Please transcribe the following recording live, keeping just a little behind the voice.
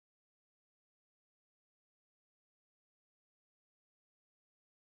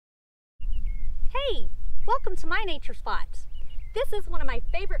Hey, welcome to my nature spot. This is one of my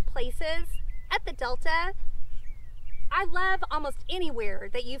favorite places at the Delta. I love almost anywhere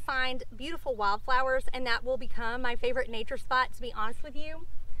that you find beautiful wildflowers, and that will become my favorite nature spot, to be honest with you.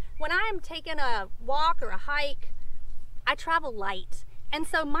 When I am taking a walk or a hike, I travel light. And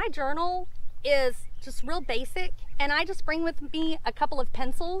so my journal is just real basic, and I just bring with me a couple of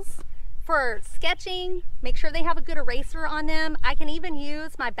pencils for sketching. Make sure they have a good eraser on them. I can even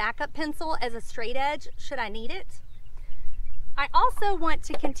use my backup pencil as a straight edge should I need it. I also want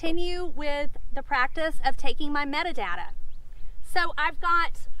to continue with the practice of taking my metadata. So I've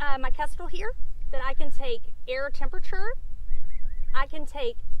got my Kestrel here that I can take air temperature, I can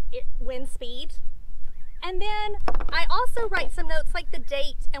take wind speed, and then I also write some notes like the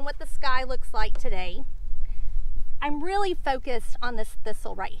date and what the sky looks like today. I'm really focused on this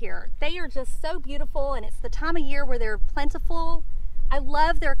thistle right here. They are just so beautiful, and it's the time of year where they're plentiful. I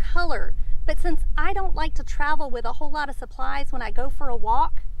love their color, but since I don't like to travel with a whole lot of supplies when I go for a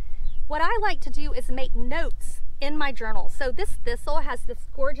walk, what I like to do is make notes in my journal. So this thistle has this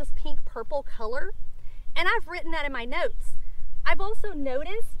gorgeous pink purple color, and I've written that in my notes. I've also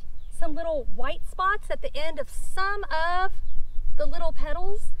noticed some little white spots at the end of some of the little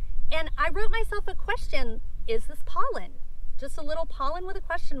petals, and I wrote myself a question. Is this pollen? Just a little pollen with a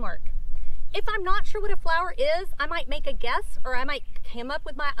question mark. If I'm not sure what a flower is, I might make a guess, or I might come up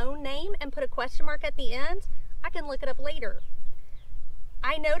with my own name and put a question mark at the end. I can look it up later.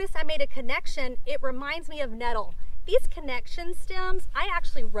 I noticed I made a connection. It reminds me of nettle. These connection stems, I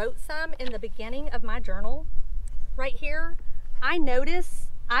actually wrote some in the beginning of my journal. Right here, I notice,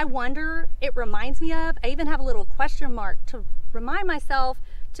 I wonder, it reminds me of. I even have a little question mark to remind myself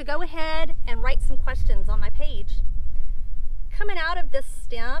to go ahead and write some questions on my page. Coming out of this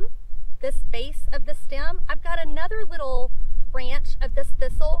stem, this base of the stem, I've got another little branch of this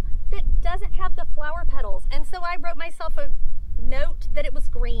thistle that doesn't have the flower petals. And so I wrote myself a note that it was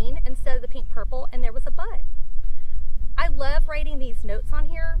green instead of the pink purple, and there was a bud. I love writing these notes on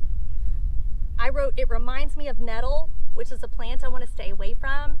here. I wrote, it reminds me of nettle, which is a plant I want to stay away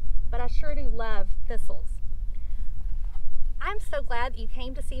from, but I sure do love thistles. I'm so glad that you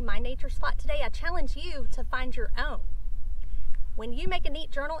came to see my nature spot today. I challenge you to find your own. When you make a neat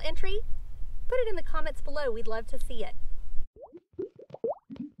journal entry, put it in the comments below. We'd love to see it.